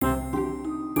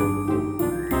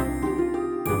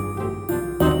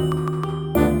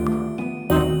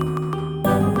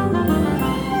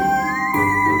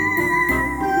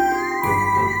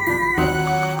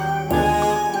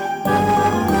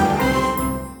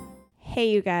Hey,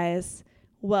 you guys.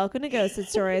 Welcome to Ghosted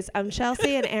Stories. I'm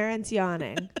Chelsea and Erin's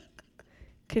yawning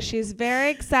because she's very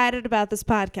excited about this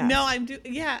podcast. No,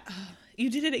 yeah.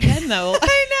 You did it again, though.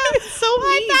 I know. It's so well,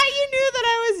 mean. I thought you knew that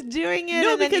I was doing it.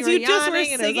 No, and then because you, you just were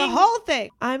yawning and it was singing. the whole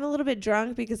thing. I'm a little bit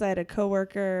drunk because I had a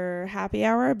coworker happy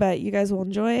hour, but you guys will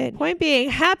enjoy it. Point being,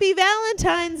 happy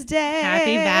Valentine's Day.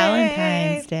 Happy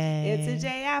Valentine's Day. It's a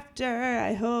day after.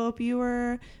 I hope you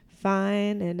were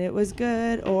fine and it was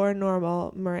good or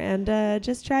normal. Miranda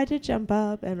just tried to jump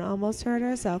up and almost hurt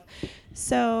herself.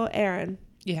 So, Erin.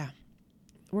 Yeah.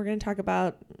 We're going to talk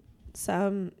about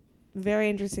some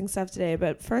very interesting stuff today,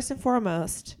 but first and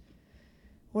foremost,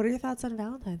 what are your thoughts on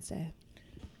Valentine's Day?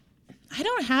 I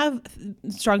don't have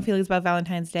strong feelings about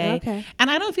Valentine's Day. Okay. And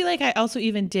I don't feel like I also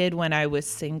even did when I was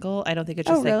single. I don't think it's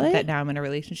just really? like that now I'm in a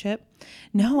relationship.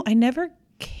 No, I never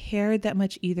cared that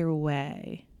much either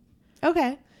way.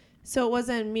 Okay. So it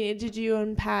wasn't me. Did you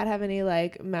and Pat have any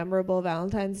like memorable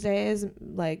Valentine's Days,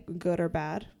 like good or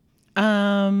bad?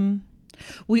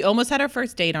 We almost had our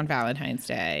first date on Valentine's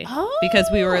Day. Oh, because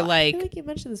we were I feel like you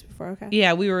mentioned this before. Okay.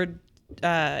 Yeah, we were,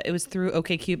 it was through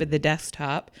OkCupid, the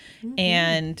desktop. Mm-hmm.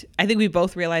 And I think we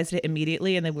both realized it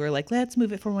immediately. And then we were like, let's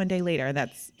move it for one day later. And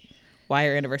that's why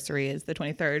our anniversary is the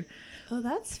 23rd. Oh,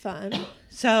 that's fun.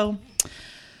 So,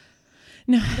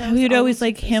 no, we would always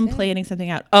like him planning something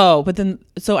out. Oh, but then,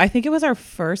 so I think it was our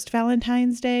first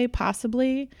Valentine's Day,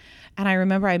 possibly. And I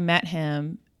remember I met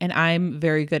him and I'm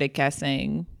very good at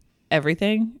guessing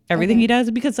everything okay. He does,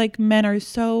 because like men are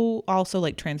so also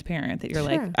like transparent that you're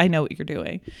like, I know what you're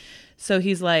doing. So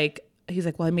he's like,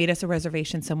 well, I made us a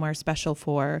reservation somewhere special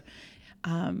for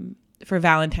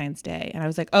Valentine's Day. And I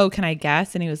was like, oh, can I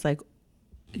guess? And he was like,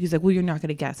 well, you're not going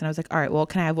to guess. And I was like, all right, well,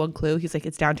 can I have one clue? He's like,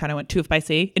 it's downtown. I went 2 by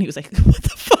C. And he was like, what the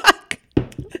fuck?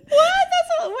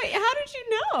 Wait, how did you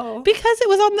know? Because it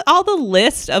was on all the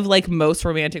list of like most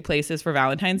romantic places for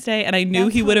Valentine's Day. And I knew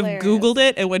he would have Googled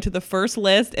it and went to the first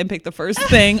list and picked the first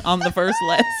thing on the first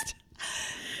list.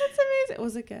 That's amazing.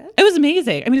 Was it good? It was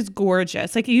amazing. I mean, it's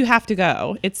gorgeous. Like, you have to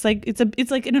go. It's like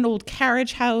in an old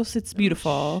carriage house. It's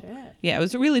beautiful. Oh, yeah, it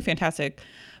was really fantastic.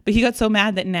 But he got so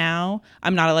mad that now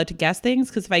I'm not allowed to guess things,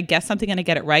 because if I guess something and I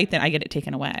get it right, then I get it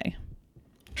taken away.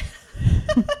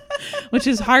 Which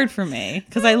is hard for me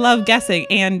because I love guessing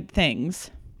and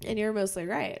things. And you're mostly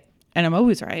right. And I'm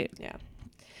always right. Yeah.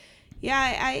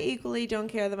 Yeah, I equally don't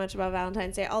care that much about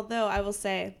Valentine's Day. Although I will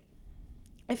say,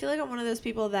 I feel like I'm one of those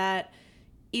people that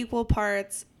equal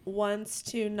parts wants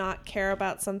to not care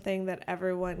about something that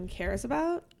everyone cares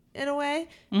about in a way.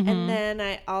 Mm-hmm. And then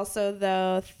I also,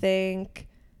 though, think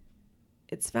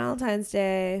it's Valentine's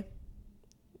Day.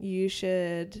 You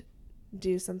should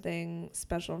do something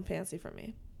special and fancy for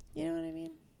me. You know what I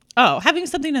mean? Oh, having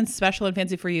something done special and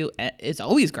fancy for you is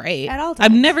always great. At all times.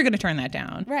 I'm never going to turn that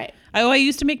down. Right. I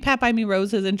used to make Pat buy me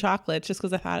roses and chocolates just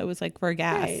because I thought it was like for a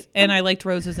gas. Right. And I liked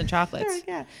roses and chocolates.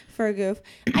 For a goof.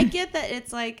 I get that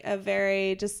it's like a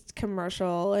very just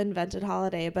commercial invented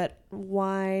holiday, but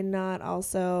why not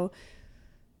also,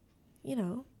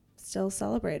 still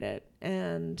celebrate it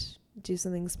and do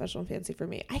something special and fancy for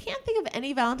me? I can't think of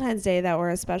any Valentine's Day that were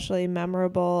especially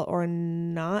memorable or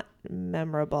not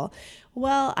memorable.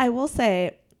 Well, I will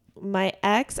say my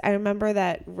ex, I remember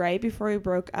that right before we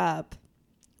broke up,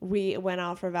 we went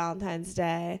out for Valentine's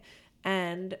Day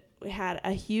and we had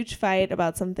a huge fight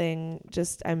about something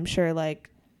just, I'm sure, like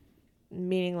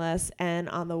meaningless. And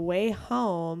on the way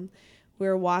home, we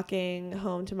were walking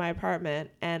home to my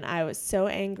apartment and I was so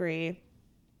angry.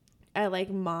 I like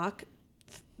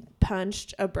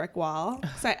punched a brick wall.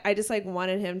 So I just like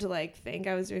wanted him to like think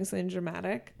I was doing something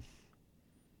dramatic.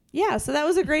 Yeah, so that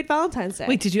was a great Valentine's Day.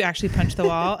 Wait, did you actually punch the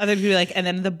wall? I thought you'd be like, and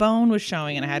then the bone was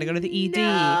showing and I had to go to the ED.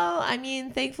 No, I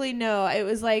mean, thankfully, no. It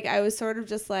was like I was sort of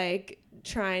just like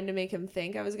trying to make him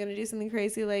think I was going to do something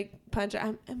crazy, like punch.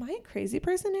 Am I a crazy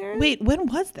person, Erin? Wait, when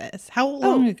was this? How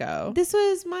long ago? This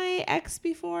was my ex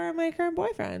before my current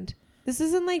boyfriend. This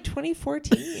is in like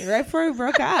 2014, right before we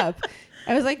broke up.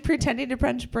 I was like pretending to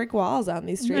punch brick walls on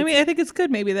these streets. I mean, I think it's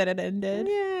good maybe that it ended.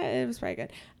 Yeah, it was probably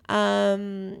good.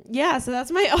 Yeah, so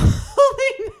that's my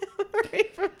only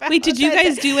memory from Valentine's. Wait, did you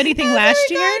guys do anything last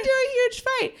year? We got into a huge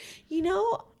fight.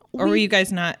 Or were you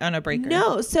guys not on a break?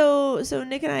 No, so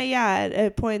Nick and I,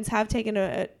 at points had taken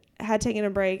a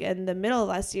break in the middle of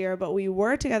last year, but we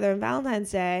were together on Valentine's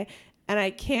Day, and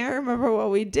I can't remember what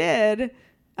we did,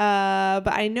 but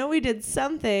I know we did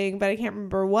something, but I can't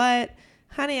remember what.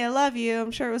 Honey, I love you.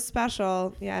 I'm sure it was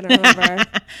special. Yeah, I don't remember.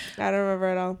 I don't remember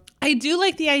at all. I do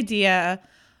like the idea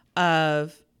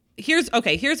of here's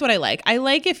what I like. I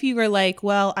like if you were like,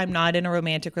 well, I'm not in a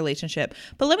romantic relationship,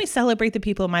 but let me celebrate the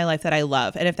people in my life that I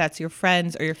love. And if that's your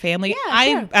friends or your family, Yeah,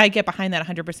 sure. I get behind that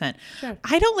 100%. Sure.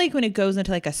 I don't like when it goes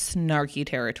into like a snarky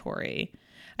territory.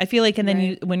 I feel like, and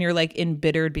then when you're like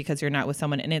embittered because you're not with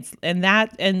someone,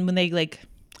 and when they like,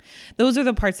 those are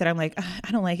the parts that I'm like,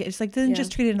 I don't like it. It's like, then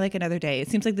just treat it like another day. It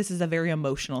seems like this is a very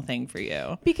emotional thing for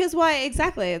you. Because why?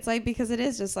 Exactly. It's like, because it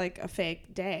is just like a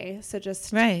fake day. So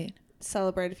just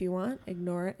celebrate if you want,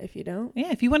 ignore it if you don't.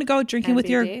 Yeah, if you want to go drinking with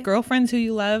your girlfriends who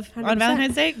you love 100%. On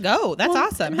Valentine's Day, go. That's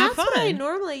awesome. Have fun. That's what I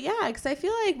normally, because I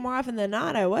feel like more often than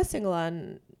not, I was single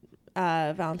on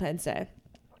Valentine's Day.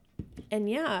 And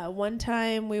one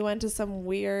time we went to some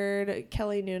weird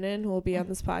Kelly Noonan, who will be on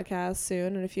this podcast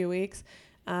soon in a few weeks,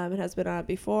 and has been on it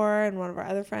before. And one of our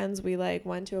other friends, we like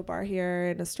went to a bar here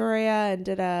in Astoria and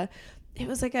it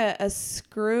was like a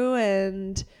screw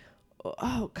and,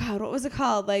 oh God, what was it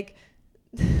called? Like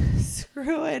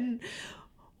screw and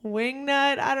wing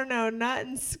nut. I don't know, nut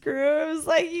and screw. It was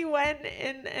like you went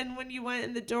in, and when you went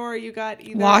in the door, you got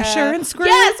either washer and screw.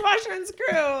 Yes, washer and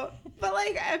screw. But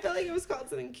like, I feel like it was called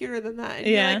something cuter than that. And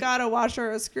you like got a washer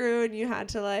or a screw, and you had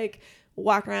to like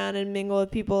walk around and mingle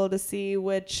with people to see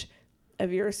which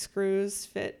of your screws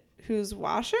fit whose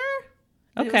washer.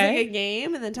 And it was like a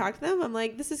game, and then talk to them. I'm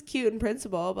like, this is cute in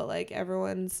principle, but like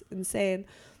everyone's insane.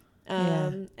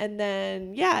 And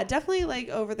then definitely like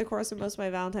over the course of most of my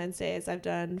Valentine's days, I've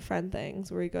done friend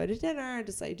things where we go to dinner,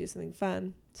 just like do something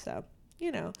fun. So,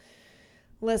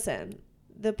 listen,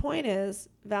 the point is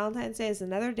Valentine's Day is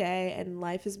another day and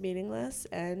life is meaningless,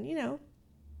 and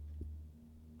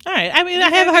all right. I mean, I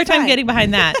have a hard time getting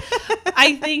behind that.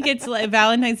 I think it's like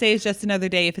Valentine's Day is just another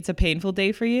day if it's a painful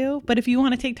day for you. But if you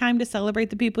want to take time to celebrate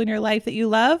the people in your life that you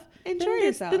love, enjoy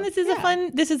yourself. Then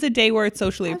this is a day where it's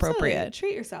socially appropriate.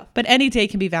 Treat yourself. But any day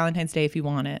can be Valentine's Day if you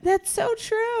want it. That's so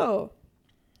true.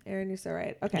 Erin, you're so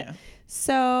right. Okay. Yeah.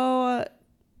 So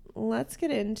let's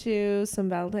get into some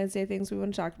Valentine's Day things we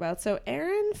want to talk about. So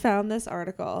Erin found this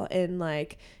article in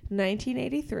like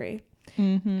 1983.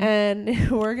 Mm-hmm.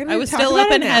 And we're gonna. I was still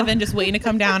up in heaven, just waiting to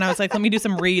come down. I was like, let me do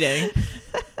some reading.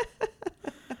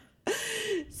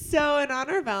 So, in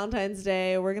honor of Valentine's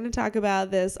Day, we're gonna talk about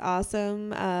this awesome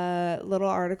little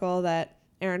article that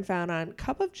Erin found on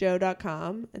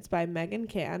cupofjoe.com. It's by Megan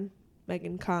Can.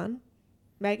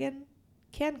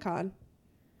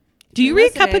 Do you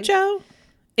read Cup of Joe?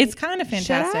 It's kind of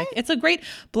fantastic. It's a great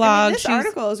blog. This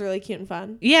article is really cute and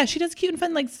fun. Yeah, she does cute and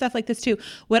fun like stuff like this too.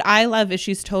 What I love is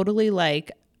she's totally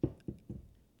like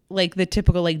the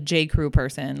typical like J. Crew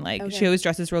person. Like she always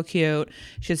dresses real cute.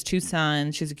 She has 2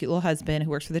 sons. She has a cute little husband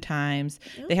who works for the Times.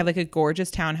 Oh. They have like a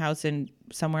gorgeous townhouse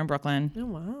somewhere in Brooklyn. Oh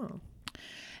wow.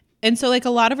 And so like a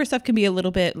lot of her stuff can be a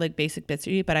little bit like basic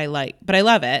bitchy, but I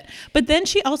love it. But then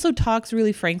she also talks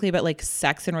really frankly about like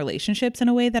sex and relationships in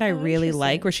a way that I really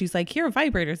like, where she's like, here are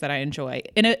vibrators that I enjoy.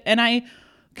 And I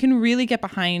can really get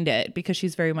behind it because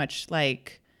she's very much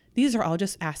like, these are all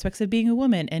just aspects of being a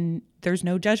woman and there's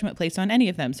no judgment placed on any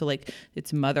of them. So like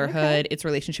it's motherhood, it's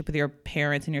relationship with your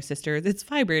parents and your sisters, it's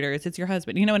vibrators, it's your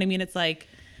husband. You know what I mean? It's like,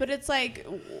 but it's like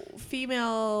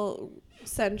female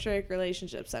centric,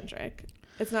 relationship centric.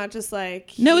 It's not just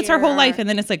like no, it's her whole life, and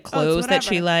then it's like clothes that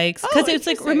she likes. Because it's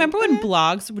like, remember when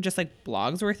blogs were just like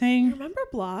blogs were a thing? Remember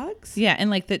blogs? Yeah,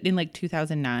 and like in like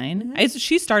 2009,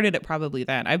 she started it probably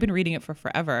then. I've been reading it for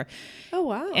forever. Oh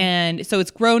wow! And so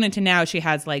it's grown into now she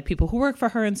has like people who work for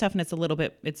her and stuff, and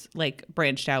it's like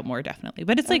branched out more definitely.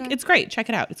 But it's like it's great. Check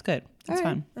it out. It's good. It's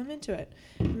fun. I'm into it.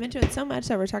 I'm into it so much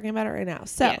that we're talking about it right now.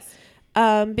 So. Yes.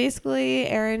 Basically,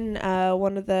 Erin,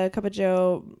 one of the Cup of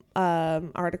Joe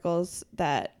articles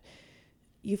that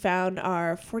you found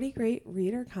are 40 great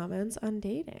reader comments on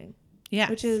dating. Yeah.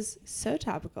 Which is so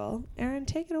topical. Erin,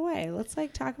 take it away. Let's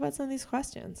like talk about some of these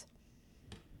questions.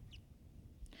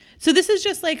 So this is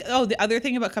just like, the other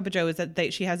thing about Cup of Joe is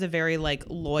that she has a very like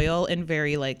loyal and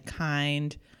very like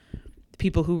kind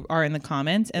people who are in the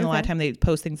comments. And a lot of time they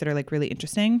post things that are like really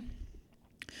interesting.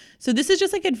 So this is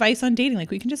just like advice on dating.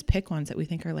 Like we can just pick ones that we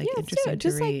think are like interesting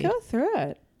to read. Like go through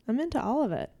it. I'm into all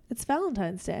of it. It's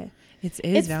Valentine's Day. It's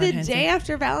the day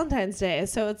after Valentine's Day.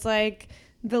 So it's like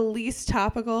the least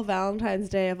topical Valentine's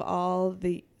Day of all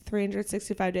the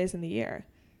 365 days in the year.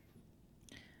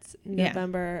 It's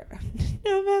February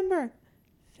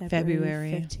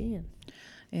 15th.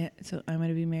 Yeah. So I'm going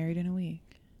to be married in a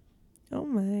week. Oh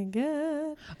my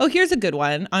God. Oh, here's a good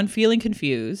one on feeling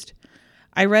confused.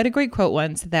 I read a great quote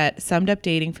once that summed up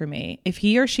dating for me. If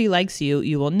he or she likes you,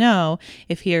 you will know.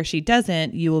 If he or she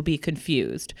doesn't, you will be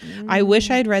confused. I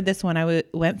wish I'd read this when I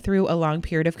went through a long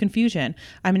period of confusion.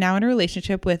 I'm now in a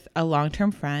relationship with a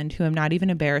long-term friend who I'm not even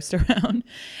embarrassed around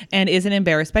and isn't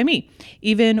embarrassed by me,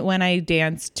 even when I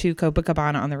dance to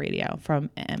Copacabana on the radio. From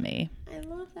Emmy. I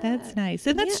love that. That's nice.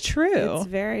 And that's true. It's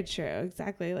very true.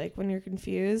 Exactly. Like when you're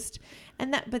confused.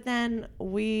 But then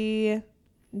we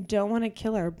don't want to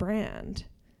kill our brand,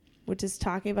 which is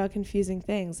talking about confusing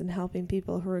things and helping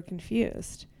people who are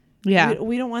confused. Yeah.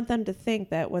 We don't want them to think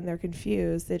that when they're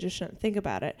confused, they just shouldn't think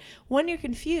about it. When you're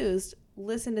confused,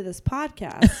 listen to this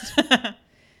podcast.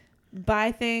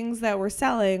 Buy things that we're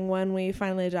selling when we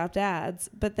finally adopt ads.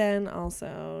 But then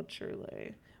also,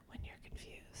 truly, when you're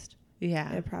confused,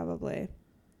 it probably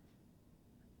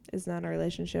is not a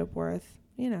relationship worth,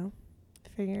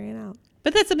 figuring out.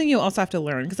 But that's something you also have to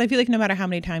learn, because I feel like no matter how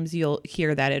many times you'll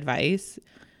hear that advice,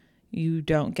 you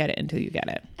don't get it until you get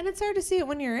it. And it's hard to see it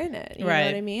when you're in it. You know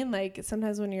what I mean? Like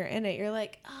sometimes when you're in it, you're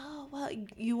like, oh, well,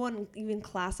 you wouldn't even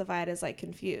classify it as like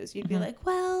confused. You'd be like,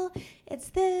 well, it's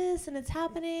this and it's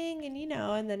happening.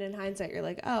 And then in hindsight, you're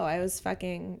like, oh,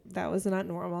 that was not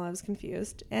normal. I was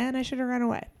confused and I should have run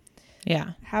away.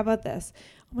 Yeah. How about this?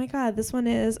 Oh my God, this one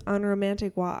is on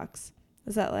romantic walks.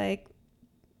 Is that like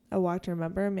a walk to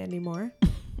remember, Mandy Moore?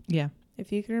 Yeah.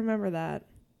 If you can remember that,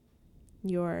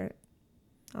 you're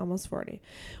almost 40.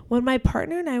 When my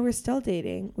partner and I were still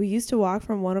dating, we used to walk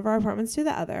from one of our apartments to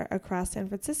the other across San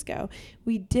Francisco.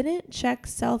 We didn't check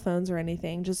cell phones or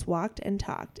anything, just walked and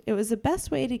talked. It was the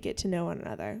best way to get to know one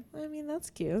another. I mean, that's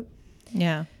cute.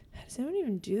 Yeah. Does anyone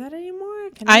even do that anymore?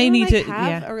 Can I anyone, need to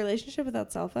have a relationship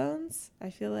without cell phones? I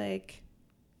feel like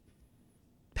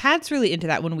Pat's really into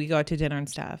that when we go out to dinner and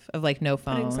stuff, of like no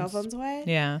phones. putting cell phones away?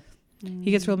 Yeah.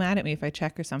 He gets real mad at me if I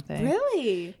check or something.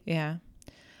 Really? Yeah.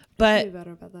 But But be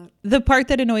better about that. the part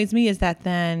that annoys me is that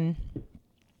then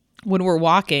when we're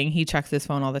walking, he checks his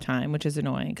phone all the time, which is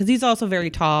annoying because he's also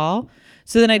very tall.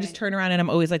 So then I just turn around and I'm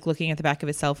always like looking at the back of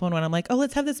his cell phone when I'm like, oh,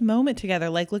 let's have this moment together.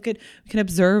 Like, we can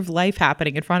observe life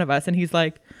happening in front of us. And he's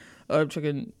like, oh, I'm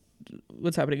checking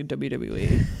what's happening in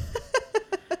WWE.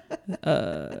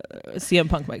 CM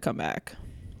Punk might come back.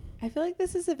 I feel like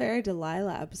this is a very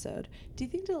Delilah episode. Do you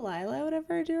think Delilah would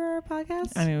ever do our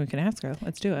podcast? I mean, we can ask her.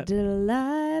 Let's do it.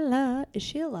 Delilah, is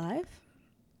she alive?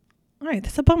 All right,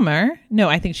 that's a bummer. No,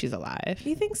 I think she's alive.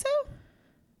 You think so?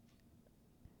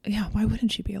 Yeah, why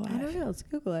wouldn't she be I don't alive? know. Let's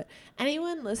Google it.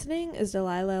 Anyone listening, is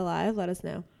Delilah alive? Let us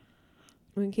know.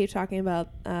 We can keep talking about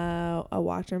a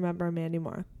walk to remember Mandy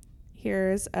Moore.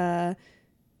 Here's a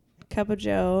Cup of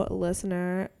Joe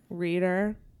listener,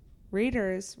 readers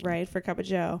right for Cup of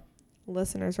Joe.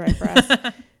 Listeners right for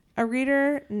us. A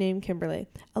reader named Kimberly.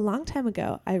 A long time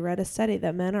ago, I read a study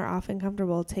that men are often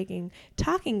comfortable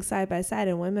talking side by side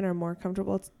and women are more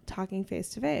comfortable talking face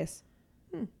to face.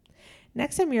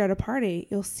 Next time you're at a party,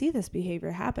 you'll see this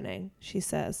behavior happening, she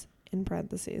says, in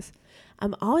parentheses.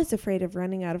 I'm always afraid of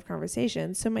running out of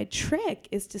conversation, so my trick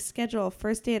is to schedule a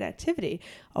first date activity,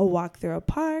 a walk through a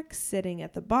park, sitting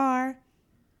at the bar.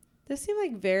 Those seem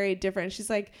like very different. She's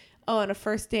like, oh, on a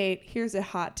first date, here's a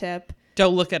hot tip.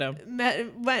 Don't look at him.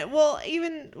 That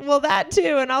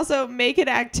too, and also make it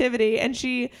activity. And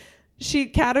she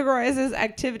categorizes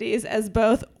activities as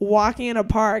both walking in a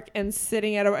park and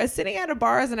sitting at a bar. Sitting at a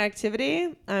bar is an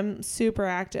activity. I'm super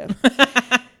active.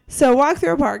 So walk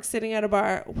through a park, sitting at a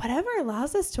bar, whatever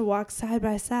allows us to walk side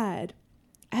by side.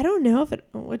 I don't know if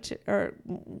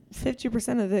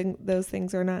 50% of those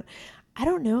things are not. I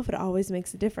don't know if it always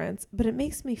makes a difference, but it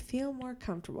makes me feel more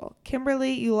comfortable.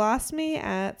 Kimberly, you lost me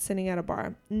at sitting at a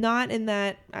bar. Not in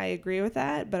that I agree with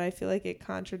that, but I feel like it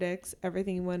contradicts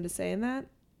everything you wanted to say in that.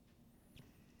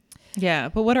 Yeah,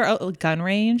 but what are gun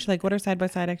range? Like, what are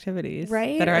side-by-side activities?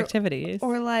 Right? That are activities.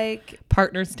 Or like...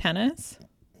 Partners tennis?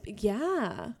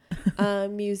 Yeah.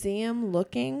 Museum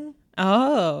looking.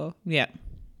 Oh, yeah.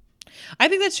 I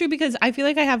think that's true because I feel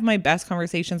like I have my best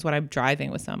conversations when I'm driving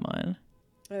with someone.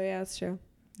 Oh, yeah, that's true.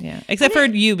 Yeah. Except for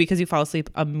you because you fall asleep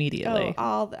immediately.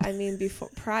 Before,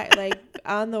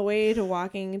 on the way to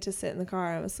walking to sit in the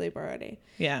car, I'm asleep already.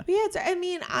 Yeah. But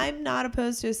yeah, I'm not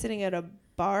opposed to sitting at a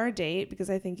bar date because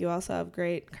I think you also have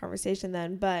great conversation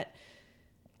then. But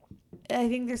I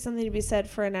think there's something to be said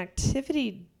for an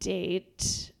activity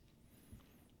date.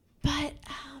 But,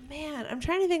 oh man, I'm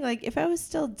trying to think, like, if I was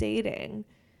still dating,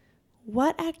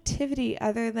 what activity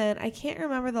other than, I can't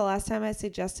remember the last time I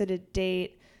suggested a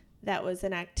date that was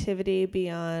an activity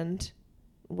beyond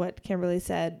what Kimberly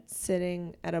said,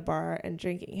 sitting at a bar and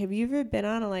drinking. Have you ever been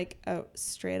on a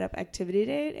straight up activity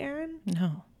date, Erin?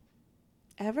 No.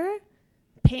 Ever?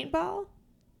 Paintball?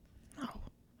 No.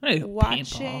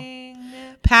 watching.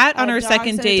 Pat on our dogs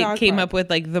second in a date dog came park. up with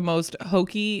like the most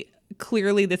hokey,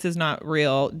 clearly this is not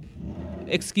real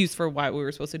excuse for why we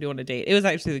were supposed to do on a date. It was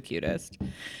actually the cutest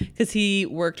because he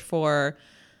worked for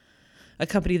a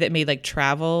company that made like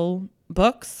travel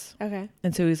books. Okay.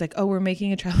 And so he's like, oh, we're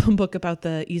making a travel book about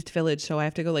the East Village, so I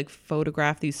have to go like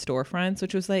photograph these storefronts,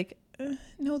 which was like,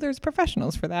 no, there's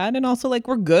professionals for that. And also like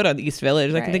we're good on the East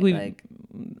Village. Like I think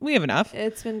we have enough.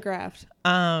 It's been graphed.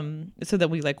 So then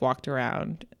we like walked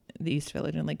around the East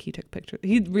Village and like he took pictures.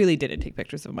 He really didn't take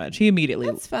pictures of much. He immediately.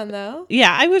 That's fun though.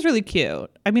 Yeah, I was really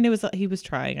cute. I mean, he was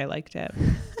trying. I liked it.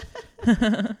 Trying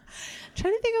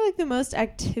to think of like the most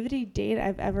activity date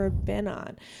I've ever been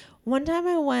on. One time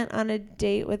I went on a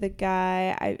date with a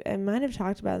guy. I might have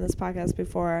talked about in this podcast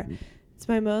before. It's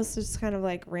my most just kind of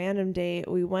like random date.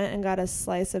 We went and got a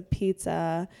slice of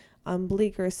pizza on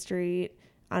Bleecker Street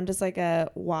on just like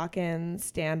a walk-in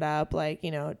stand-up, like,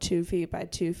 2 feet by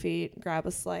 2 feet, grab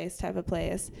a slice type of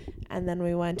place. And then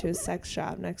we went to a sex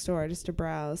shop next door just to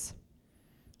browse.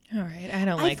 All right. I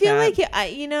don't like I feel that. like,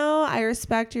 I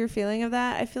respect your feeling of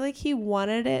that. I feel like he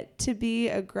wanted it to be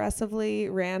aggressively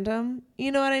random.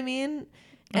 You know what I mean?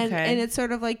 And it's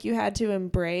sort of like you had to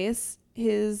embrace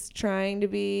his trying to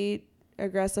be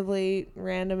aggressively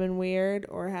random and weird,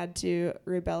 or had to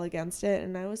rebel against it.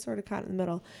 And I was sort of caught in the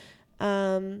middle.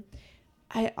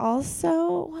 I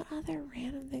also, what other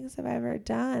random things have I ever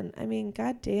done? I mean,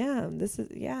 goddamn,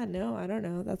 I don't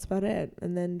know. That's about it.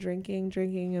 And then drinking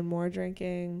and more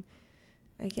drinking.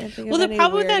 I can't think of any the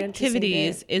problem weird, with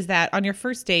activities is that on your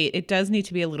first date, it does need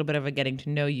to be a little bit of a getting to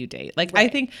know you date. Like, right.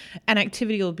 I think an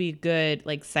activity will be good,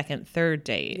 like second, third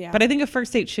date. Yeah. But I think a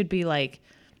first date should be like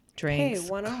drinks,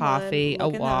 coffee, a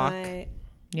walk.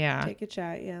 Yeah. Take a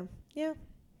chat. Yeah. Yeah.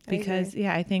 Because,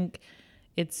 I think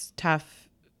it's tough.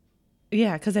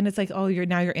 Yeah, because then it's like, oh, you're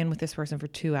in with this person for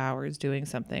 2 hours doing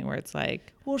something where it's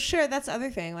like, well, sure, that's the other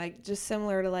thing. Like, just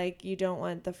similar to like, you don't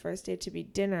want the first date to be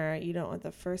dinner, you don't want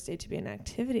the first date to be an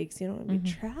activity because you don't want to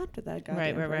be trapped with that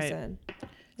goddamn person. Like,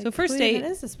 so first date, who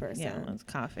even is this person? Yeah, it's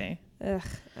coffee. Ugh.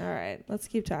 All right, let's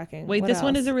keep talking. Wait, what this else?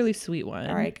 one is a really sweet one.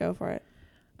 All right, go for it.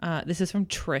 This is from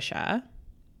Trisha.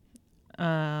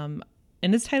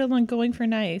 And it's titled on Going for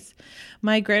Nice.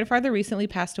 My grandfather recently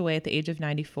passed away at the age of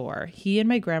 94. He and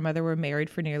my grandmother were married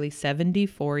for nearly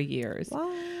 74 years.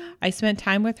 Wow. I spent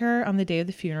time with her on the day of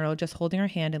the funeral, just holding her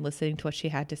hand and listening to what she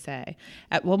had to say.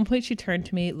 At one point, she turned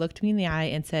to me, looked me in the eye,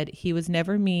 and said, "He was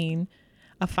never mean.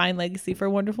 A fine legacy for a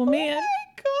wonderful man." Oh my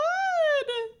God.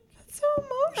 That's so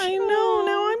emotional. I know.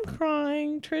 Now I'm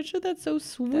crying. Trisha, that's so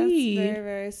sweet. That's very,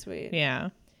 very sweet. Yeah.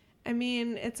 I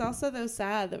mean, it's also though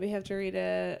sad that we have to read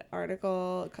an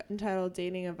article entitled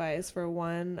 "Dating Advice," where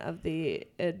one of the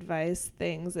advice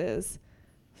things is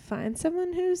find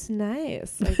someone who's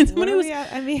nice. Like, someone who's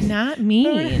not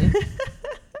mean.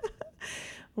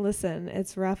 Listen,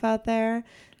 it's rough out there.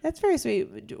 That's very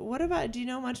sweet. Do you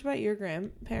know much about your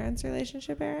grandparents'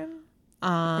 relationship, Erin?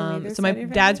 So my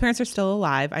dad's parents are still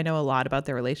alive. I know a lot about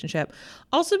their relationship.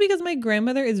 Also because my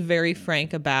grandmother is very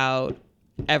frank about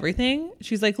everything.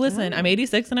 She's like, listen, I'm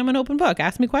 86 and I'm an open book.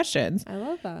 Ask me questions. I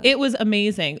love that. It was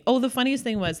amazing. Oh, the funniest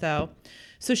thing was though,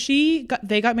 so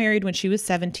they got married when she was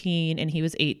 17 and he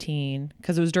was 18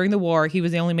 because it was during the war. He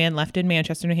was the only man left in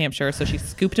Manchester, New Hampshire. So she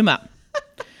scooped him up.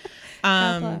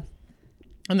 And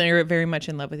they were very much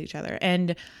in love with each other.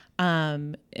 And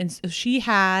so she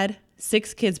had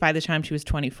 6 kids by the time she was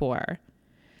 24.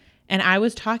 And I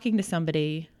was talking to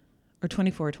somebody, or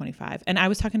 24 or 25. And I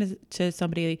was talking to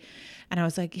somebody and I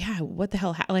was like, yeah, what the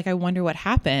hell? Like, I wonder what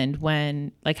happened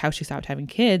when, like, how she stopped having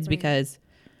kids because,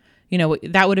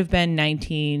 that would have been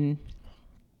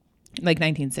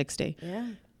 1960. Yeah.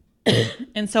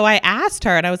 And so I asked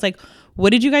her and I was like,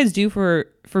 what did you guys do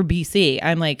for BC?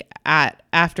 I'm like,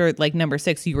 after like number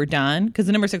 6, you were done? Because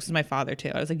the number 6 was my father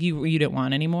too. I was like, you didn't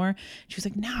want anymore? She was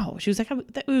like, no. She was like,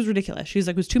 that was ridiculous. She was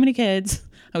like, it was too many kids.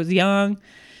 I was young.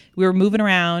 We were moving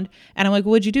around. And I'm like,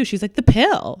 what'd you do? She's like, the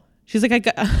pill. She's like,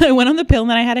 I went on the pill and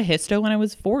then I had a histo when I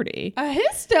was 40. A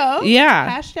histo?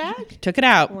 Yeah. Hashtag? Took it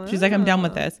out. Wow. She's like, I'm done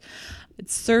with this. It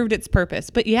served its purpose.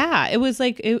 But yeah, it was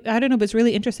like, I don't know, but it's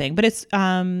really interesting. But it's,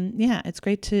 it's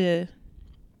great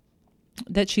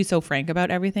that she's so frank about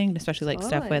everything, especially like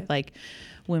stuff with like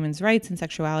women's rights and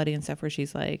sexuality and stuff where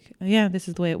she's like, yeah, this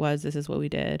is the way it was. This is what we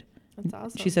did. That's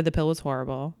awesome. She said the pill was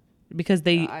horrible because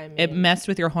it messed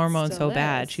with your hormones so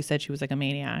bad. She said she was like a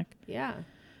maniac. Yeah.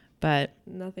 But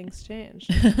nothing's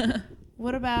changed.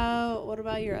 What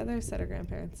about your other set of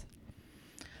grandparents?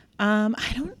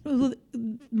 I don't.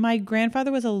 My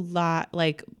grandfather was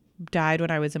died when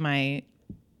I was in my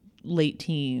late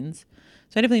teens,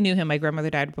 so I definitely knew him. My grandmother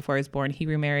died before I was born. He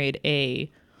remarried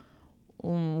a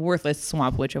worthless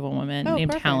swamp witch of a woman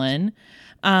named perfect. Helen.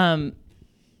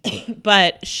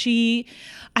 But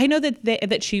I know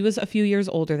that she was a few years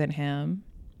older than him.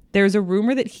 There's a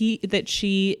rumor that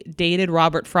she dated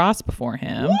Robert Frost before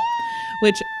him,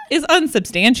 which is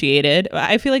unsubstantiated.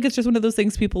 I feel like it's just one of those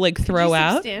things people like throw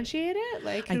out. Substantiate it?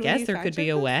 Like, I guess there could be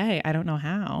a way. I don't know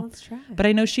how. Let's try. But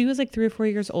I know she was like 3 or 4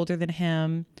 years older than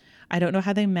him. I don't know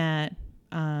how they met.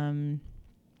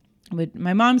 But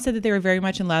my mom said that they were very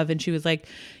much in love, and she was like,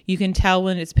 you can tell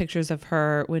when it's pictures of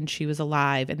her when she was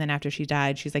alive, and then after she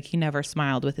died, she's like, he never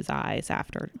smiled with his eyes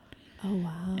after. Oh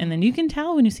wow! And then you can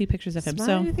tell when you see pictures of him.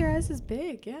 Smiling with your eyes is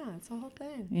big. Yeah, it's a whole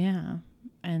thing. Yeah,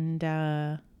 and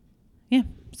yeah.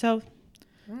 So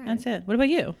that's it. What about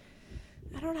you?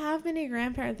 I don't have many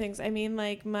grandparent things. I mean,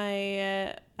 like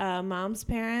my mom's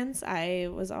parents, I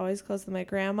was always close to my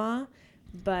grandma,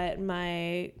 but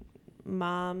my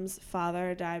mom's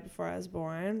father died before I was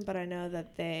born. But I know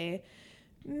that they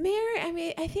married. I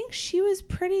mean, I think she was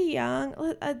pretty young.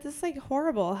 This is like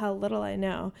horrible how little I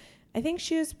know. I think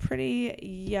she was pretty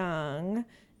young.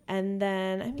 And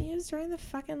then, I mean, it was during the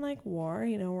fucking like war,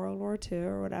 World War II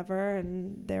or whatever.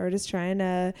 And they were just trying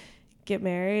to get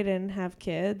married and have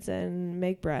kids and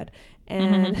make bread.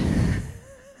 And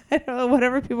I don't know,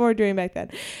 whatever people were doing back then.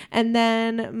 And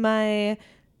then my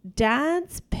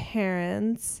dad's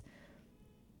parents,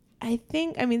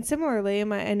 similarly,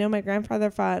 I know my grandfather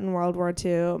fought in World War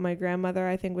II. My grandmother,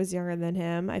 I think, was younger than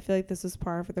him. I feel like this was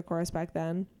par for the course back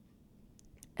then.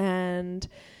 And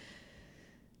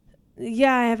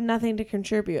yeah, I have nothing to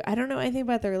contribute. I don't know anything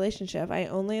about the relationship. I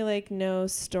only like know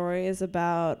stories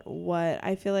about what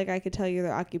I feel like I could tell you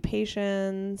their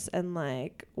occupations and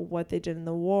like what they did in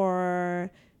the war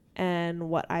and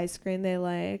what ice cream they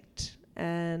liked.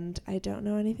 And I don't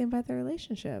know anything about their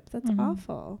relationship. That's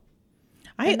awful.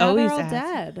 I always they're all ask.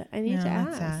 dead. I need to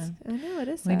ask. Sad. I know it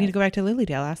is. We need to go back to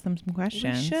Lilydale, ask them some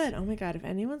questions. We should. Oh my God! If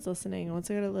anyone's listening and wants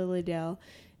to go to Lilydale,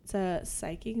 it's a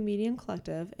psychic medium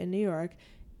collective in New York.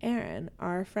 Erin,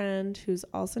 our friend who's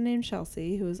also named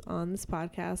Chelsea, who was on this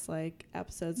podcast like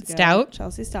episodes ago,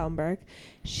 Chelsea Stoutenberg,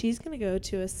 she's gonna go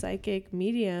to a psychic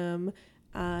medium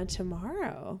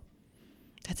tomorrow.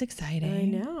 That's exciting. I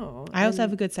know. I also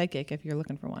have a good psychic if you're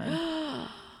looking for one.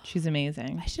 She's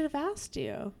amazing. I should have asked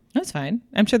you. That's fine.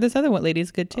 I'm sure this other one lady's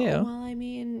good too. Oh, well, I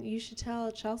mean, you should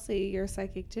tell Chelsea you're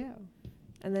psychic too.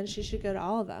 And then she should go to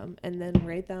all of them and then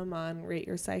rate them on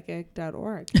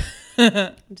rateyourspsychic.org,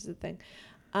 which is a thing.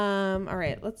 All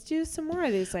right, let's do some more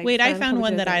of these. Like, wait, I found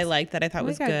one that I liked that I thought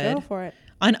was good. Go for it.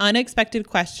 On Unexpected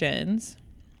Questions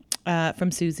from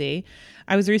Susie,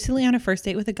 I was recently on a first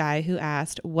date with a guy who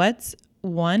asked, what's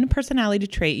one personality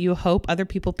trait you hope other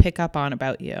people pick up on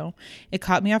about you? It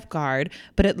caught me off guard,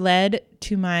 but it led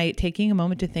to my taking a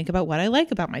moment to think about what I like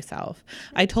about myself.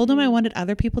 I told him I wanted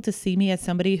other people to see me as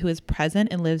somebody who is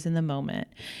present and lives in the moment.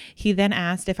 He then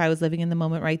asked if I was living in the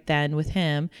moment right then with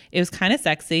him. It was kind of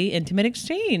sexy, intimate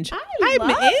exchange. I'm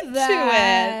into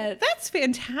that. It. That's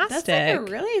fantastic. That's like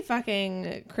a really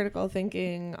fucking critical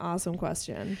thinking, awesome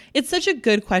question. It's such a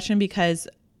good question because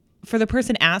for the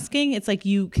person asking, it's like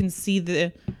you can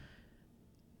see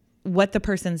what the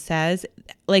person says,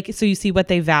 like, so you see what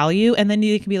they value, and then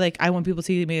you can be like, I want people to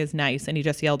see me as nice, and you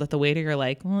just yelled at the waiter. You're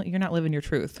like, well, you're not living your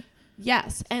truth.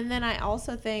 Yes, and then I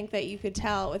also think that you could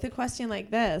tell with a question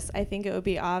like this, I think it would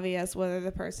be obvious whether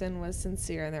the person was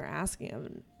sincere in their asking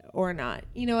them or not.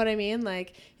 You know what I mean?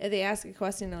 Like, if they ask a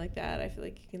question like that, I feel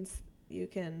like you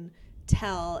can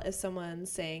tell if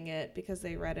someone's saying it because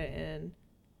they read it in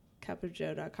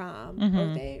cupofjoe.com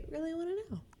or if they really want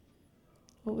to know.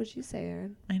 What would you say,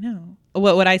 Erin? I know.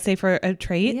 What would I say for a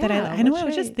trait yeah, that I know? I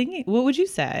was just thinking, what would you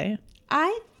say?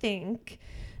 I think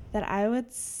that I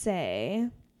would say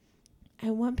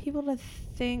I want people to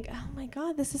think, oh my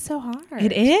God, this is so hard.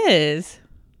 It is.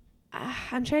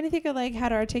 I'm trying to think of like how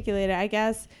to articulate it. I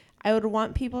guess I would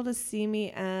want people to see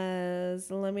me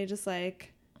as, let me just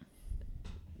like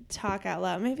talk out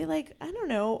loud. Maybe like, I don't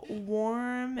know,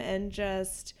 warm and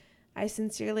just, I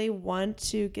sincerely want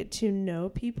to get to know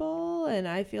people, and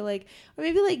I feel like, or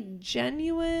maybe like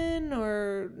genuine,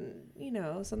 or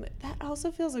something that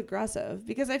also feels aggressive,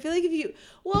 because I feel like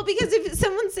because if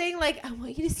someone's saying like, I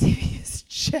want you to see me as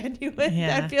genuine,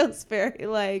 that feels very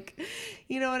like,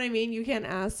 you know what I mean? You can't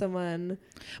ask someone,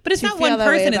 but it's not one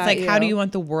person. It's like, how do you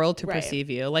want the world to perceive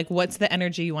you? Like, what's the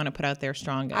energy you want to put out there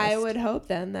strongest? I would hope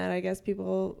then that I guess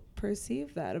people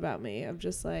perceive that about me, of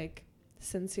just like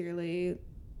sincerely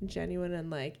genuine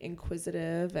and like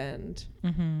inquisitive and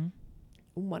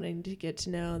wanting to get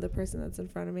to know the person that's in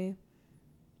front of me,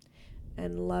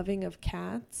 and loving of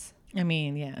cats. I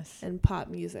mean, yes. And pop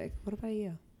music. What about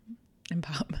you? And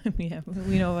pop. Yeah,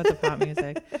 we know about the pop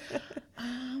music.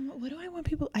 What do I want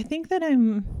people? I think that I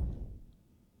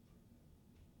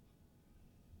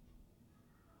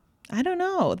don't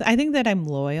know. I think that I'm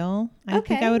loyal. I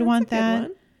think I would want that.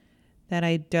 One. That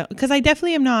I don't, because I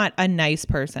definitely am not a nice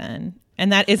person,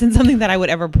 and that isn't something that I would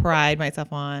ever pride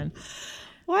myself on.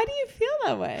 Why do you feel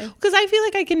that way? Because I feel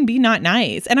like I can be not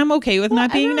nice, and I'm okay with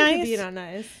not being nice. Be not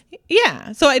nice.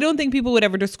 Yeah, so I don't think people would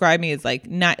ever describe me as like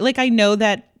not like I know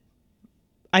that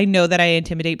I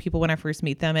intimidate people when I first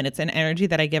meet them, and it's an energy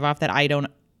that I give off that I don't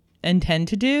intend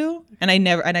to do, and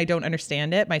I don't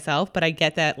understand it myself, but I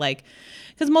get that, like,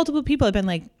 because multiple people have been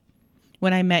like,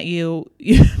 when I met you,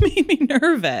 you made me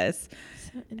nervous.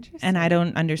 So interesting. And I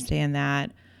don't understand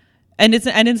that. And it's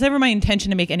never my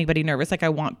intention to make anybody nervous. Like, I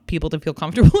want people to feel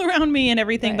comfortable around me and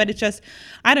everything, right. But it's just,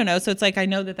 I don't know. So it's like, I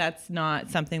know that that's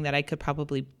not something that I could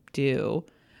probably do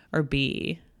or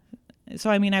be.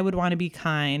 So, I mean, I would want to be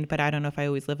kind, but I don't know if I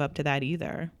always live up to that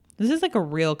either. This is like a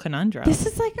real conundrum. This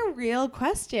is like a real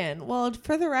question. Well,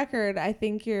 for the record, I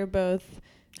think you're both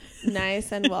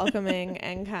nice and welcoming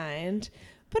and kind.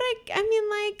 But I mean,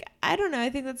 like, I don't know. I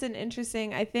think that's an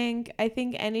interesting, I think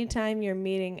anytime you're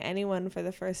meeting anyone for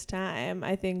the first time,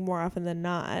 I think more often than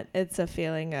not, it's a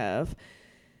feeling of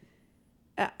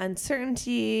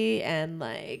uncertainty and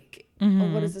like,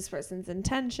 what is this person's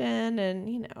intention? And,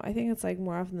 you know, I think it's like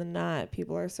more often than not,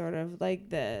 people are sort of like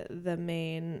the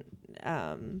main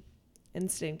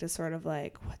instinct is sort of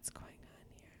like, what's going on?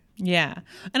 Yeah.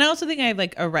 And I also think I have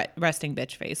like a resting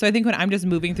bitch face. So I think when I'm just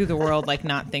moving through the world, like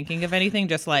not thinking of anything,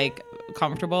 just like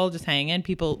comfortable, just hanging,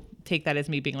 people take that as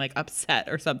me being like upset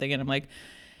or something. And I'm like,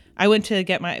 I went to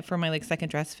get my like second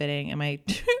dress fitting, and my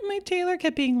tailor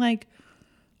kept being like,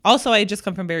 also I had just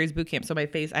come from Barry's boot camp. So my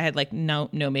face, I had like no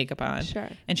makeup on. Sure.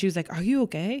 And she was like, are you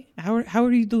okay? How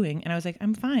are you doing? And I was like,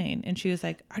 I'm fine. And she was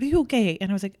like, are you okay?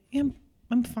 And I was like, yeah,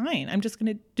 I'm fine. I'm just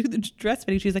going to do the dress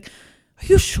fitting. She was like, are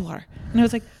you sure? And I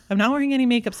was like, I'm not wearing any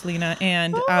makeup, Selena.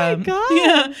 And oh my God.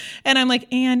 Yeah. And I'm like,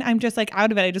 and I'm just like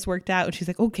out of it. I just worked out. And she's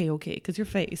like, okay, because your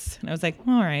face. And I was like,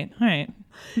 all right.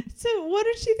 So what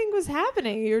did she think was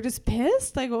happening? You were just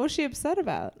pissed? Like, what was she upset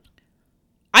about?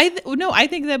 I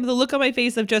think that the look on my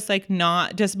face of just like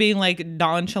not just being like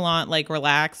nonchalant, like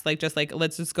relaxed, like just like,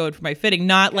 let's just go for my fitting,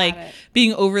 not like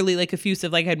being overly like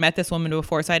effusive. Like I'd met this woman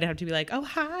before, so I didn't have to be like, oh,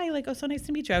 hi, like, oh, so nice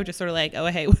to meet you. I was just sort of like, oh,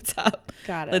 hey, what's up?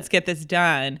 Got it. Let's get this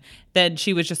done. Then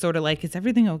she was just sort of like, is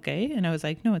everything okay? And I was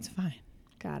like, no, it's fine.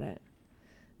 Got it.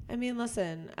 I mean,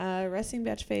 listen, resting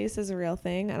bitch face is a real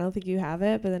thing. I don't think you have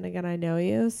it, but then again, I know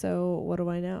you, so what do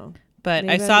I know? But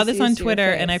maybe I saw this on Twitter,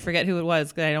 and I forget who it was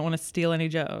because I don't want to steal any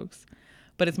jokes.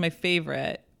 But it's my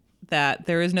favorite that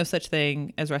there is no such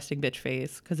thing as resting bitch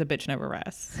face because a bitch never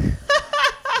rests.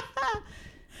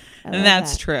 And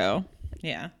that's true.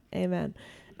 Yeah. Amen.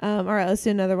 All right, let's do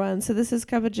another one. So this is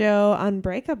Cup of Joe on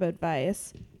breakup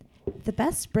advice. The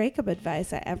best breakup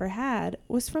advice I ever had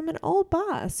was from an old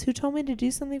boss who told me to do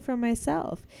something for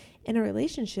myself. In a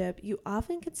relationship, you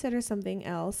often consider something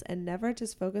else and never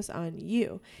just focus on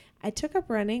you. I took up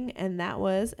running, and that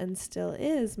was and still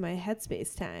is my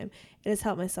headspace time. It has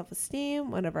helped my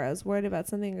self-esteem. Whenever I was worried about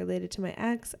something related to my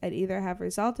ex, I'd either have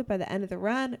resolved it by the end of the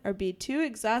run or be too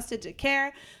exhausted to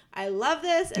care. I love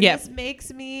this, and This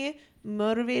makes me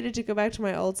motivated to go back to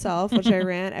my old self, which I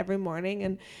ran every morning.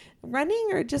 And running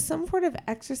or just some sort of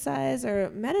exercise or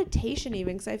meditation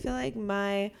even, because I feel like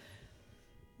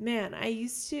I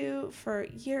used to, for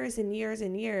years and years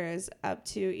and years, up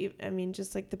to, I mean,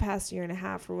 just like the past year and a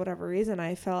half, for whatever reason,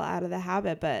 I fell out of the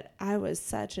habit, but I was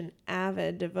such an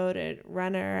avid, devoted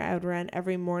runner. I would run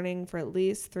every morning for at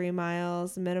least 3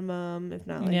 miles minimum, if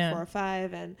not like 4 or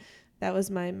 5. And that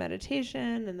was my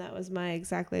meditation. And that was my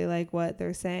exactly like what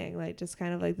they're saying, like just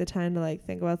kind of like the time to like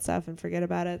think about stuff and forget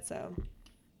about it. So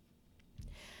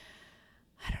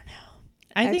I don't know.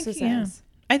 I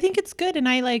think it's good. And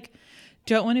I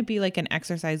don't want to be like an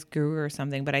exercise guru or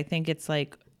something, but I think it's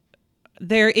like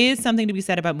there is something to be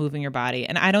said about moving your body.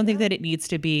 And I don't think that it needs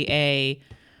to be a,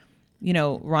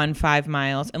 run 5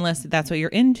 miles unless that's what you're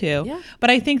into. Yeah. But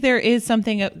I think there is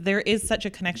such a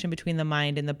connection between the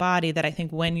mind and the body that I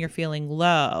think when you're feeling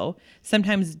low,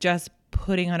 sometimes just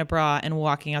putting on a bra and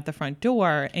walking out the front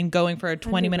door and going for a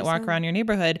 20-minute walk around your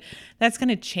neighborhood, that's going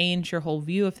to change your whole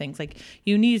view of things. Like,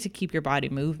 you need to keep your body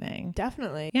moving.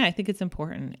 Definitely. Yeah, I think it's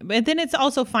important. But then it's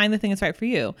also find the thing that's right for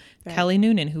you. Right. Kelly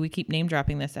Noonan, who we keep name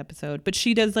dropping this episode, but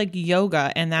she does like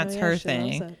yoga, and that's her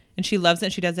thing. And she loves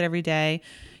it. She does it every day.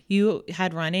 You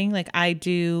had running, like I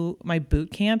do my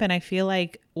boot camp, and I feel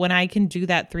like when I can do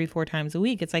that 3-4 times a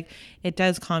week, it's like it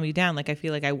does calm you down. Like I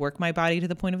feel like I work my body to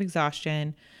the point of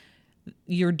exhaustion.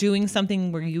 you're doing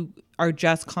something where you are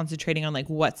just concentrating on like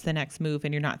what's the next move,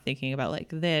 and you're not thinking about like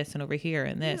this and over here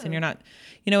and this, and you're not,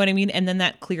 you know what I mean? And then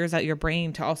that clears out your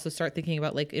brain to also start thinking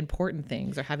about like important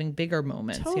things or having bigger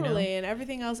moments. Totally. You know? And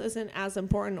everything else isn't as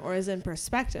important or is in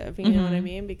perspective. You know what I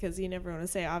mean? Because you never want to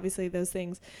say, obviously, those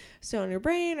things still in your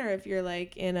brain, or if you're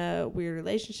like in a weird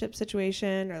relationship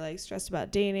situation or like stressed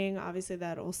about dating, obviously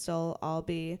that will still all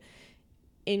be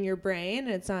in your brain.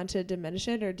 It's not to diminish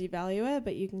it or devalue it,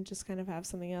 but you can just kind of have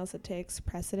something else that takes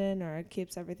precedent or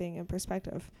keeps everything in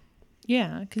perspective.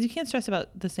 Yeah, because you can't stress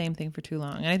about the same thing for too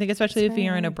long. And I think especially if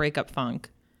you're in a breakup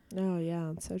funk. Oh, yeah,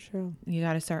 it's so true. You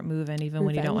got to start moving even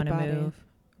when you don't want to move.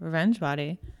 Revenge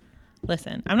body.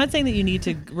 Listen, I'm not saying that you need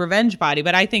to revenge body,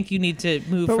 but I think you need to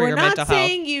move for your mental health. But we're not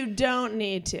saying you don't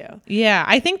need to. Yeah,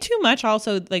 I think too much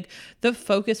also, like the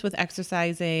focus with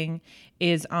exercising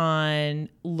is on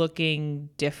looking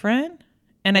different.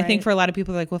 And I think for a lot of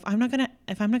people, like, well, if I'm not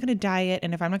gonna diet,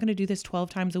 and if I'm not gonna do this 12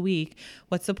 times a week,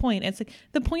 what's the point? It's like,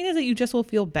 the point is that you just will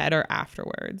feel better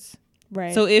afterwards.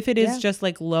 Right. So if it is just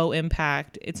like low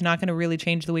impact, it's not going to really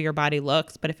change the way your body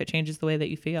looks, but if it changes the way that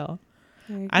you feel.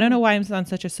 I don't know why I'm on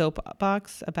such a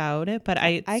soapbox about it, but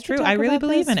it's true. I really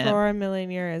believe in it for a million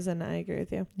years, and I agree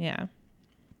with you. Yeah.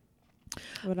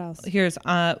 What else? Here's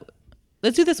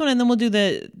let's do this one, and then we'll do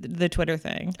the Twitter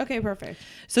thing. Okay, perfect.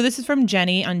 So this is from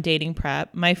Jenny on Dating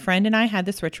Prep. My friend and I had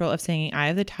this ritual of singing "Eye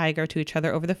of the Tiger" to each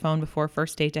other over the phone before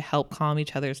first date to help calm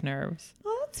each other's nerves.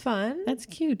 Oh, that's fun. That's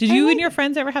cute. Did you and your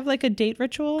friends ever have like a date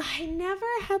ritual? I never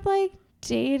had like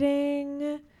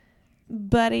dating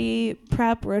buddy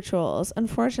prep rituals,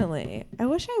 unfortunately. I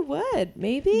wish I would.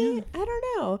 Maybe. Yeah. I don't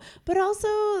know. But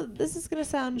also, this is going to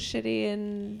sound shitty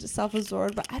and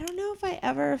self-absorbed, but I don't know if I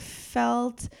ever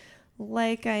felt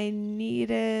like I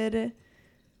needed...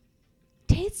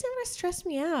 Dates never stress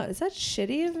me out. Is that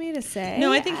shitty of me to say?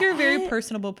 No, I think you're a very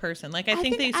personable person. Like, I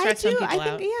think they stress some people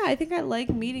out. Yeah, I think I like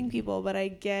meeting people, but I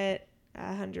get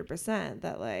 100%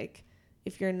 that, like,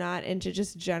 if you're not into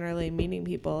just generally meeting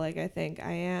people, like I think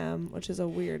I am, which is a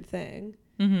weird thing.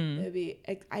 It would be,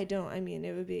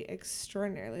 it would be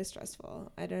extraordinarily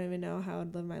stressful. I don't even know how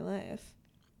I'd live my life.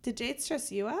 Did dates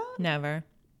stress you out? Never.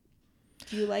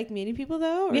 Do you like meeting people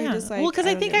though? Or yeah. Just like, well, because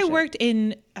I think I worked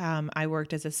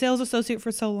as a sales associate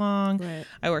for so long. Right.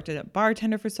 I worked as a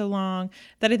bartender for so long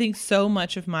that I think so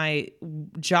much of my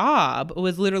job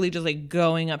was literally just like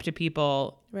going up to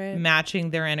people, matching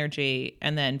their energy,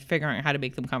 and then figuring out how to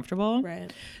make them comfortable.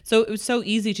 Right. So it was so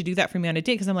easy to do that for me on a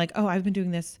date because I'm like, oh, I've been doing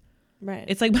this. Right.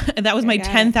 It's like that was my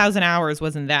 10,000 hours.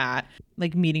 Wasn't that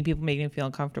like meeting people, making them feel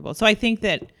uncomfortable? So I think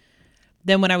that.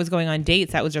 Then when I was going on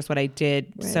dates, that was just what I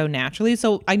did so naturally.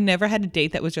 So I never had a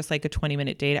date that was just like a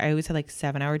 20-minute date. I always had like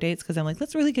 7-hour dates because I'm like,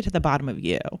 let's really get to the bottom of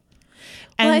you.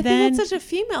 And I think that's such a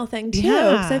female thing too.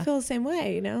 Because I feel the same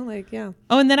way, you know, like, yeah.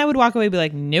 Oh, and then I would walk away and be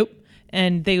like, nope.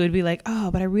 And they would be like, oh,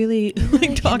 but I really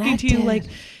like talking to you. Like,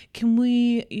 can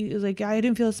we, like, I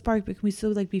didn't feel a spark, but can we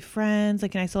still like be friends?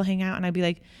 Like, can I still hang out? And I'd be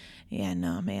like, yeah,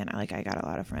 no, man. I got a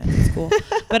lot of friends. It's cool.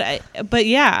 but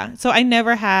yeah. So I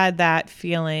never had that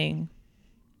feeling.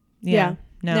 Yeah.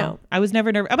 No. I was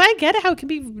never nervous. But I get it how it can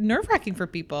be nerve-wracking for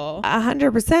people.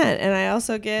 100%. And I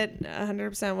also get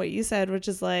 100% what you said, which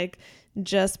is like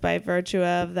just by virtue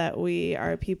of that we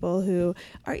are people who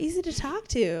are easy to talk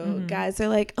to. Guys are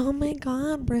like, oh my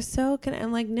God, we're so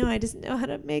I'm like, no, I just know how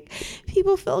to make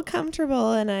people feel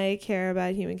comfortable, and I care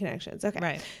about human connections. Okay.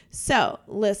 Right. So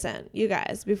listen, you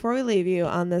guys, before we leave you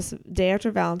on this day after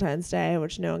Valentine's Day,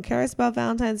 which no one cares about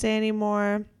Valentine's Day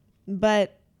anymore,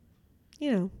 but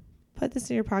you know, put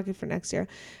this in your pocket for next year.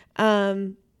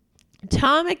 Tom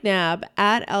McNabb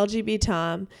at LGB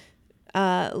Tom,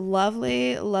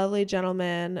 lovely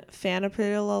gentleman, fan of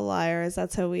Pretty Little Liars.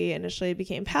 That's how we initially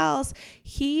became pals.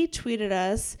 He tweeted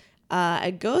us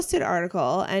a ghosted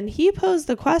article, and he posed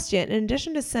the question, in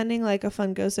addition to sending like a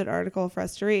fun ghosted article for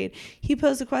us to read, he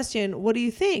posed the question, what do you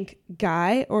think,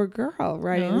 guy or girl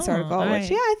writing this article?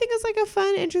 Which, yeah, I think is like a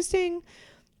fun, interesting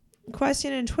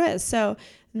question and twist. So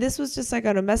this was just like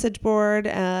on a message board,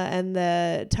 and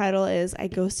the title is, I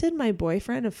ghosted my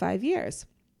boyfriend of 5 years.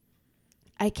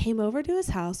 I came over to his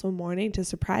house one morning to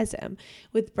surprise him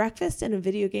with breakfast and a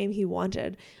video game he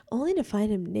wanted, only to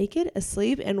find him naked,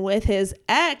 asleep, and with his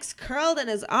ex curled in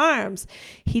his arms.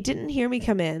 He didn't hear me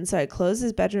come in, so I closed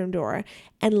his bedroom door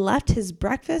and left his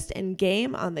breakfast and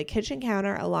game on the kitchen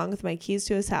counter along with my keys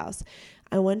to his house.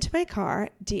 I went to my car,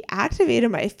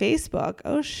 deactivated my Facebook.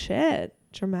 Oh shit.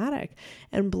 Dramatic,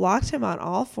 and blocked him on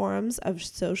all forms of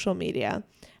social media.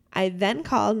 I then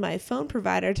called my phone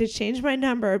provider to change my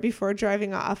number before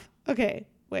driving off. Okay,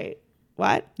 wait,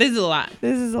 What? This is a lot.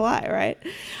 This is a lot, right?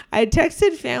 I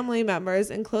texted family members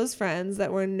and close friends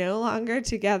that were no longer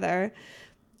together.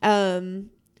 I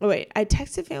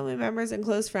texted family members and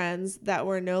close friends that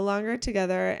were no longer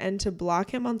together and to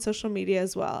block him on social media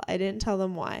as well. I didn't tell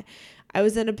them why. I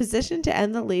was in a position to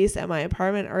end the lease at my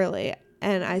apartment early,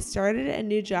 and I started a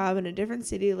new job in a different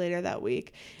city later that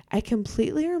week. I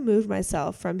completely removed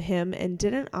myself from him and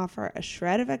didn't offer a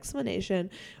shred of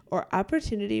explanation or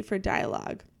opportunity for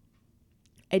dialogue.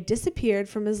 I disappeared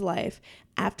from his life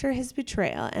after his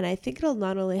betrayal, and I think it'll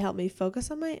not only help me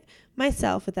focus on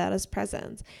myself without his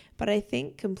presence, but I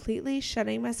think completely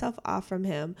shutting myself off from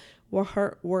him will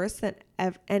hurt worse than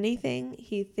anything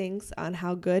he thinks on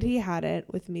how good he had it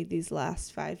with me these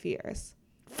last 5 years.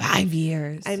 5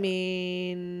 years. I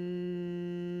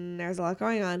mean, there's a lot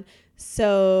going on.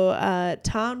 So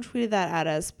Tom tweeted that at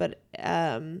us, but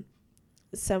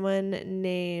someone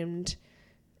named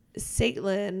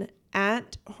Saitlin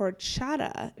at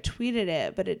Horchata tweeted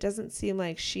it, but it doesn't seem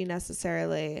like she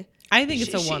necessarily. I think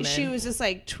it's a woman. She was just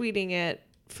like tweeting it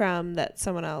from that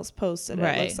someone else posted.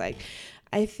 Right. It looks like.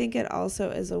 I think it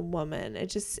also is a woman. It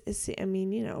just is. I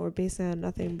mean, we're basing on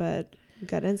nothing but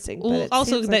gut instinct. Well, but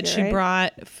also that she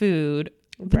brought food.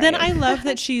 But then I love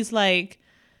that she's like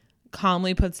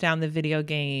calmly puts down the video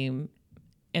game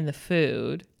and the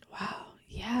food. Wow.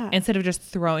 Yeah. Instead of just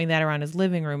throwing that around his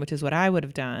living room, which is what I would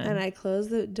have done. And I closed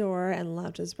the door and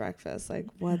left his breakfast. Like,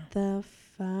 what the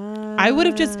fuck? I would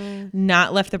have just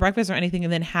not left the breakfast or anything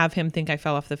and then have him think I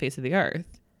fell off the face of the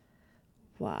earth.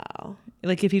 Wow.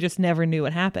 Like if he just never knew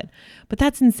what happened. But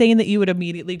that's insane that you would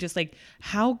immediately just like,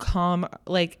 how calm,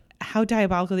 like how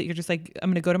diabolical that you're just like, I'm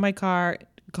going to go to my car,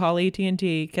 call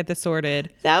AT&T, get this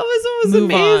sorted. That was what was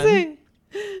amazing.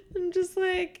 I'm just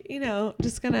like,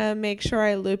 just going to make sure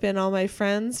I loop in all my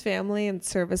friends, family, and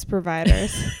service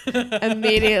providers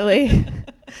immediately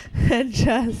and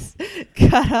just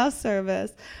cut off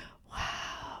service.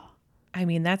 Wow. I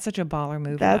mean, that's such a baller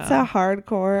move. That's a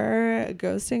hardcore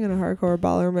ghosting and a hardcore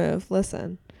baller move.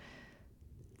 Listen,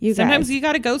 sometimes you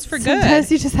got to ghost for good. Sometimes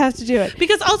you just have to do it.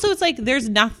 Because also it's like, there's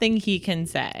nothing he can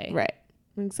say. Right.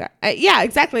 Exactly. Yeah,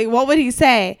 exactly. What would he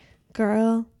say?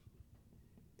 Girl,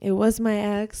 it was my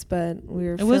ex, but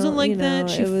it wasn't like that.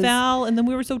 She fell and then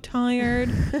we were so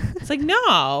tired. It's like,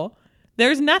 no,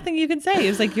 there's nothing you can say. It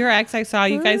was like, your ex, I saw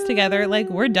you guys together. Like,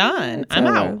 we're done. I'm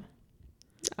out.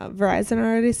 Verizon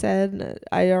already said,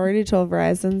 I already told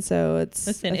Verizon, so it's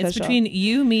Listen, official. It's between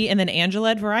you, me, and then Angela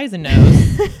at Verizon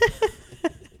knows.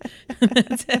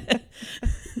 That's it.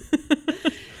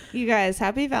 You guys,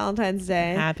 happy Valentine's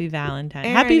Day. Happy Valentine's.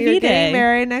 Aaron, Happy you're V-Day. getting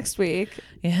married next week.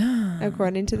 Yeah.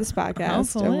 According to this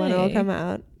podcast. Hopefully. And when it will come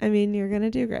out. I mean, you're going to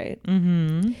do great.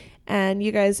 Mm-hmm. And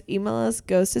you guys email us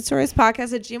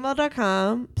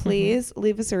ghostedstoriespodcast@gmail.com. Please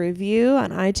leave us a review on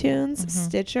iTunes,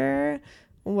 Stitcher,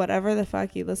 whatever the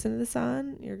fuck you listen to this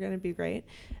on. You're going to be great.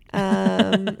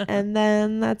 And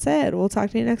then that's it. We'll talk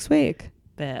to you next week.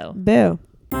 Boo. Boo.